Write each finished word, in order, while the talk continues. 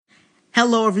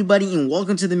Hello everybody and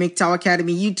welcome to the MGTOW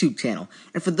Academy YouTube channel.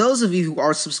 And for those of you who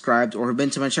are subscribed or have been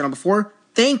to my channel before,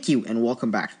 thank you and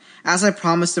welcome back. As I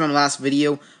promised in my last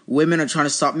video, women are trying to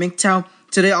stop MGTOW.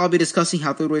 Today I'll be discussing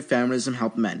how third wave feminism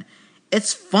helped men.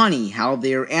 It's funny how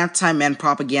their anti-men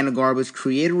propaganda garbage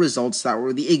created results that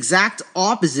were the exact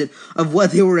opposite of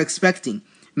what they were expecting.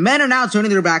 Men are now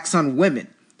turning their backs on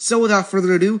women. So without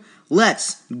further ado,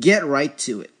 let's get right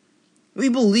to it. We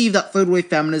believe that third wave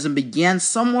feminism began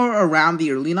somewhere around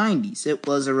the early 90s. It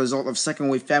was a result of second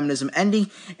wave feminism ending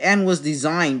and was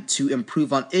designed to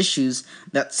improve on issues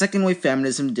that second wave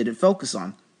feminism didn't focus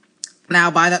on. Now,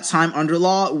 by that time, under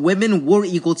law, women were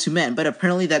equal to men, but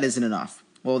apparently that isn't enough.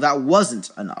 Well, that wasn't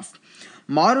enough.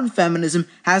 Modern feminism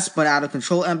has spun out of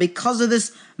control, and because of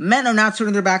this, men are now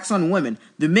turning their backs on women.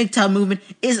 The MGTOW movement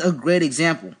is a great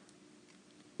example.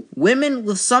 Women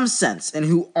with some sense and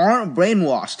who aren't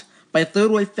brainwashed by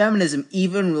third wave feminism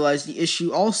even realize the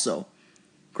issue also.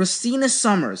 Christina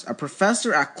Summers, a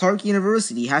professor at Clark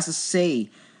University, has to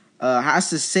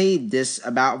say this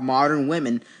about modern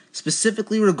women,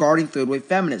 specifically regarding third wave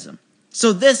feminism.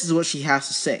 So this is what she has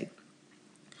to say.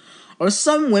 Are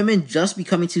some women just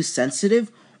becoming too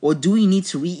sensitive, or do we need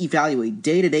to reevaluate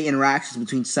day-to-day interactions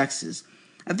between sexes?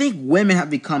 I think women have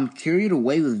become carried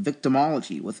away with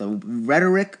victimology, with a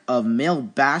rhetoric of male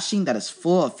bashing that is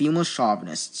full of female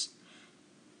chauvinists.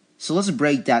 So let's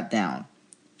break that down.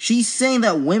 She's saying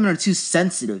that women are too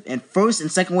sensitive, and first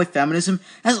and second wave feminism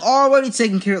has already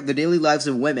taken care of the daily lives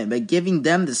of women by giving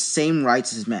them the same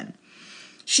rights as men.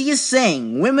 She is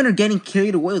saying women are getting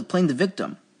carried away with playing the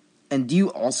victim. And do you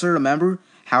also remember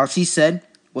how she said,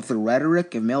 with the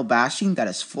rhetoric of male bashing that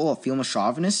is full of female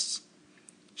chauvinists?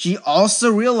 She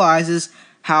also realizes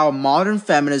how modern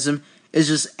feminism is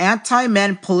just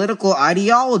anti-men political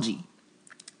ideology.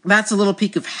 That's a little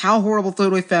peek of how horrible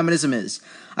third wave feminism is.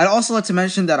 I'd also like to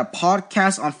mention that a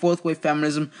podcast on fourth wave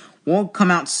feminism won't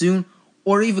come out soon,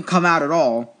 or even come out at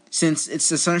all, since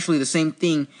it's essentially the same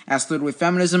thing as third wave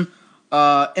feminism. In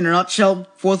a nutshell,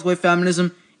 fourth wave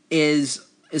feminism is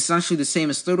essentially the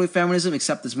same as third wave feminism,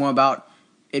 except it's more about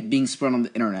it being spread on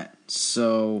the internet.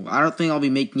 So I don't think I'll be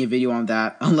making a video on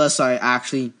that unless I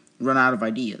actually run out of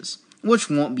ideas, which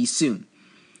won't be soon.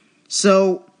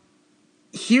 So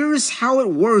here's how it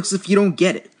works if you don't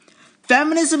get it.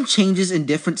 Feminism changes in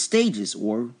different stages,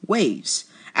 or waves.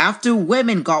 After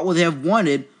women got what they have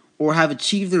wanted, or have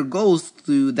achieved their goals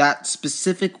through that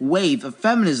specific wave of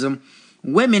feminism,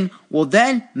 women will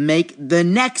then make the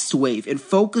next wave and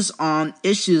focus on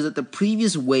issues that the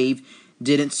previous wave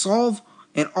didn't solve,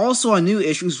 and also on new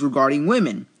issues regarding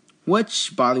women,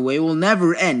 which, by the way, will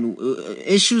never end.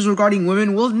 Issues regarding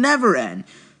women will never end.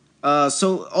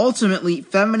 So ultimately,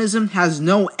 feminism has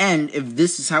no end if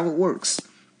this is how it works.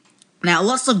 Now,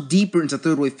 let's look deeper into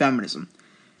third wave feminism.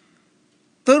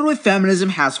 Third wave feminism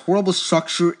has horrible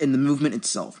structure in the movement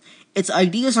itself. Its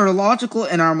ideas are illogical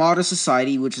in our modern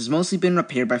society, which has mostly been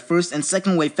repaired by first and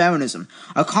second wave feminism.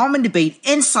 A common debate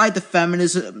inside the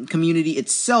feminism community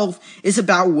itself is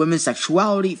about women's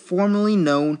sexuality, formerly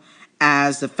known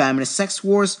as the feminist sex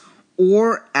wars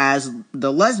or as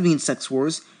the lesbian sex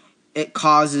wars. It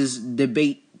causes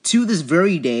debate to this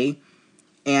very day,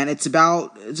 and it's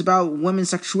about women's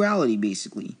sexuality,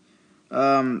 basically.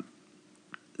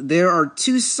 There are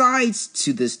two sides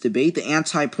to this debate, the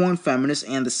anti-porn feminists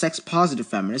and the sex-positive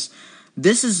feminists.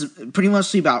 This is pretty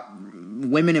much about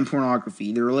women and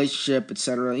pornography, their relationship,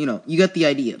 etc. You know, you get the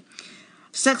idea.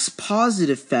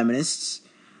 Sex-positive feminists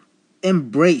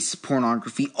embrace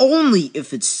pornography only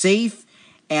if it's safe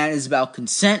and is about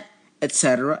consent,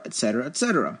 etc., etc.,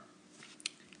 etc.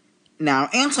 Now,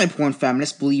 anti-porn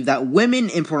feminists believe that women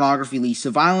in pornography leads to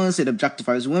violence, it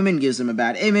objectifies women, gives them a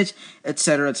bad image,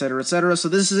 etc., etc., etc. So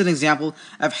this is an example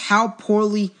of how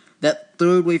poorly that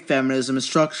third wave feminism is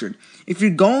structured. If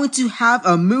you're going to have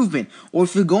a movement, or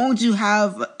if you're going to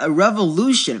have a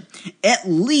revolution, at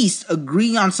least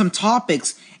agree on some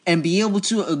topics and be able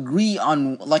to agree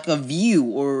on like a view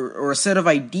or a set of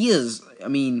ideas. I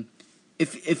mean,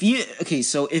 if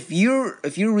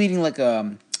you're reading like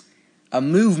a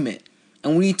movement,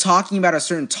 and when you're talking about a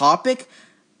certain topic,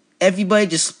 everybody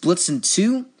just splits in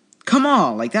two. Come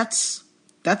on, like that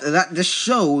just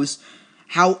shows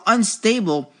how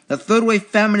unstable the third wave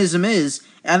feminism is,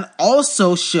 and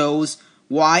also shows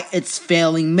why it's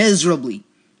failing miserably.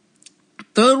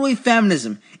 Third wave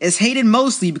feminism is hated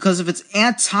mostly because of its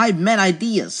anti-men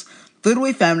ideas. Third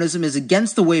wave feminism is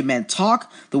against the way men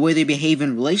talk, the way they behave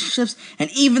in relationships,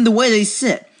 and even the way they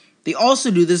sit. They also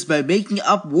do this by making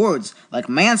up words like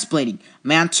mansplaining,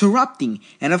 man-terrupting,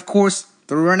 and of course,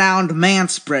 the renowned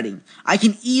manspreading. I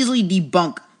can easily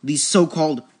debunk these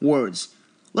so-called words.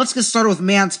 let's get started with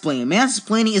mansplaining.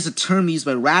 Mansplaining is a term used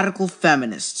by radical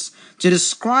feminists to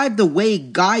describe the way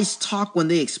guys talk when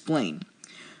they explain.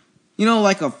 You know,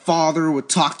 like a father would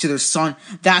talk to their son.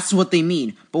 That's what they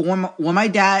mean. But when my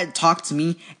dad talked to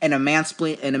me in a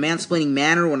mansplaining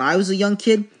manner when I was a young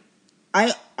kid,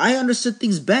 I understood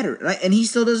things better. And he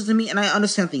still does it to me, and I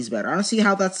understand things better. I don't see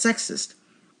how that's sexist.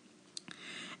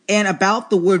 And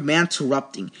about the word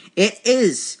man-interrupting, it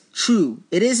is true.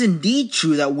 It is indeed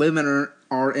true that women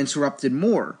are interrupted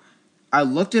more. I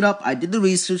looked it up. I did the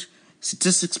research.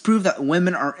 Statistics prove that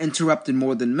women are interrupted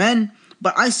more than men,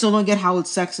 but I still don't get how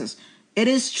it's sexist. It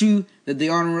is true that they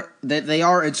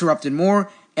are interrupted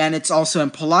more, and it's also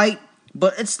impolite,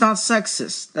 but it's not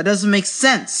sexist. That doesn't make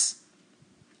sense.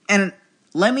 And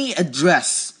let me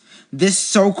address this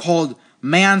so-called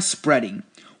manspreading.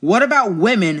 What about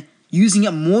women using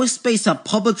up more space on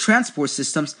public transport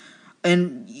systems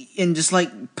and just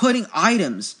like putting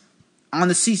items on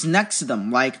the seats next to them,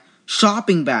 like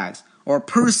shopping bags or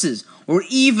purses or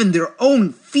even their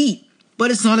own feet,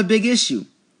 but it's not a big issue?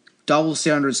 Double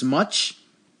standards much?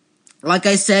 Like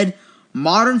I said,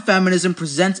 modern feminism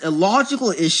presents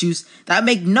illogical issues that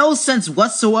make no sense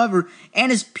whatsoever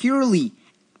and is purely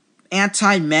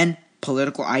anti-men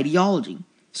political ideology.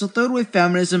 So third wave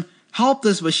feminism helped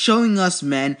us by showing us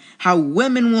men how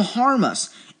women will harm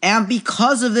us. And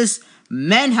because of this,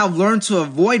 men have learned to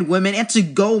avoid women and to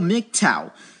go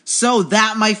MGTOW. So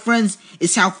that, my friends,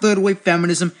 is how third wave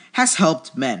feminism has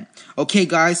helped men. Okay,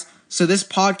 guys, so this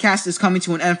podcast is coming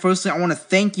to an end. Firstly, I want to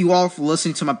thank you all for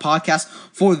listening to my podcast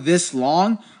for this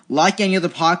long. Like any other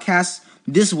podcast,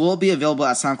 this will be available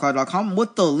at SoundCloud.com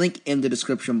with the link in the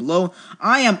description below.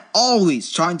 I am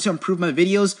always trying to improve my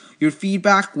videos. Your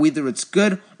feedback, whether it's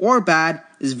good or bad,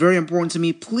 is very important to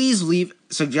me. Please leave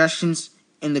suggestions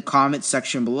in the comment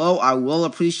section below. I will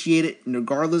appreciate it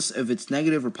regardless if it's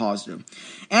negative or positive.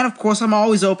 And of course, I'm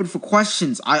always open for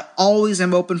questions. I always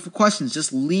am open for questions.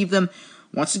 Just leave them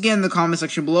once again in the comment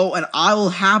section below, and I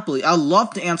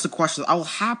love to answer questions. I will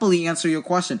happily answer your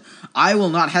question. I will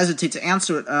not hesitate to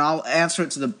answer it, and I'll answer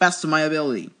it to the best of my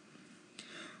ability.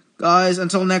 Guys,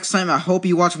 until next time, I hope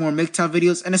you watch more MGTOW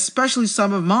videos, and especially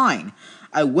some of mine.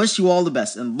 I wish you all the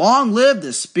best, and long live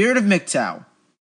the spirit of MGTOW.